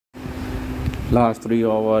Last 3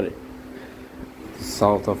 over,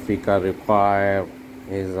 South Africa require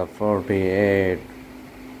is a 48.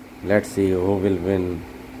 Let's see who will win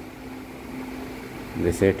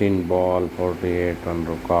this 18 ball, 48 run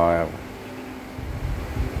require.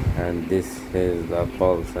 And this is the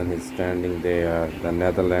person he's standing there. The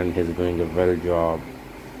Netherlands is doing a well job.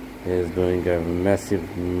 He is doing a massive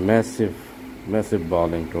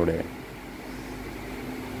bowling today.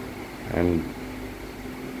 And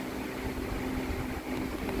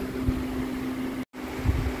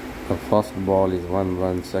the first ball is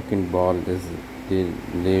 1-1, second ball is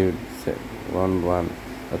lead 1-1.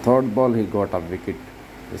 The third ball he got a wicket.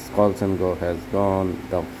 His calls and go has gone.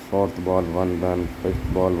 The fourth ball 1 run,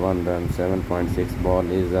 fifth ball 1 run, 7.6 ball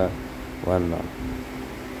is a 1 run.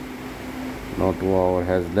 Now 2 hours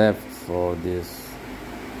has left for this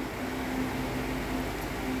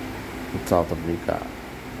South Africa.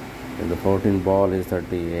 And the 14th ball is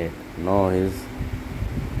 38. Now his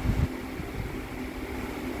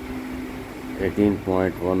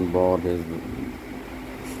 18.1 ball is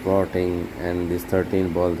starting, and this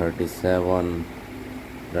 13 ball 37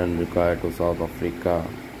 run required to South Africa.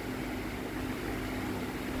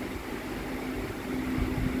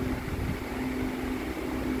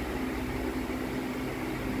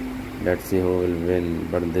 Let's see who will win.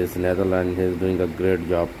 But this Netherlands is doing a great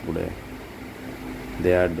job today.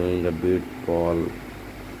 They are doing a beat ball.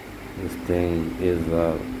 This thing is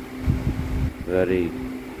very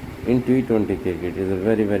in T20 cricket is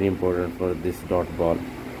very important for this dot ball.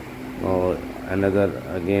 Now another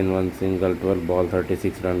again one single 12 ball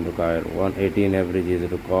 36 run required. 118 average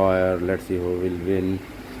is required. Let's see who will win.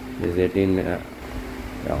 This 18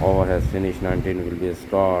 over has finished. 19 will be a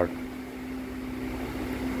start.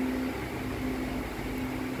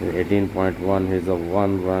 18.1 is a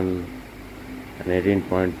 1 run, and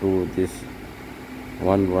 18.2 this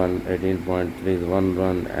 1 run. 18.3 is 1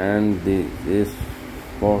 run, and this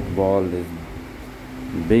fourth ball is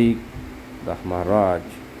big. The Maharaj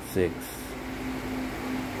 6.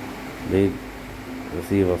 Big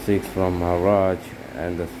receiver 6 from Maharaj,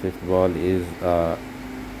 and the fifth ball is a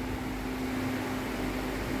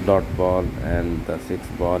dot ball, and the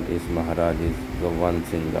sixth ball is Maharaj is the one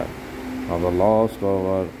single. Now the last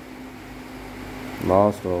over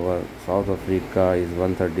South Africa is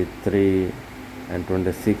 133 and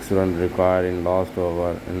 26 run required in last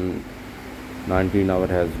over, and 19 hour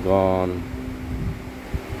has gone.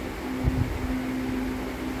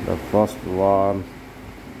 The first ball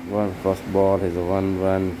is a 1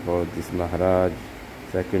 run for this Maharaj.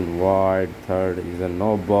 Second wide, third is a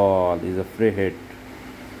no ball, is a free hit.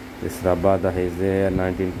 This Rabada is there.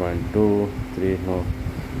 19.2, 3 no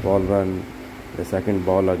ball run. The second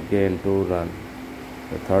ball again 2 run.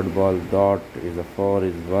 The third ball dot is a 4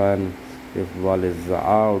 is 1. Fifth ball is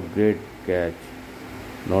out. Great catch.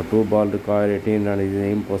 Now 2 ball require 18 run is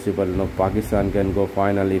impossible. Now Pakistan can go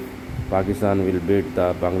finally. Pakistan will beat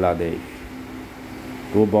the Bangladesh.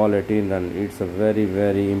 2 ball 18 run. It's a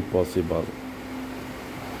very impossible.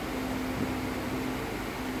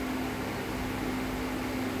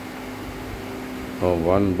 Now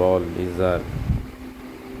 1 ball is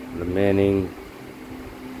remaining,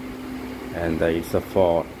 and it's a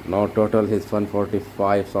 4. Now total is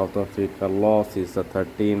 145. South Africa loss is a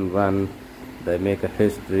 13 run. They make a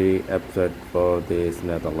history upset for this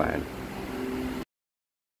Netherlands.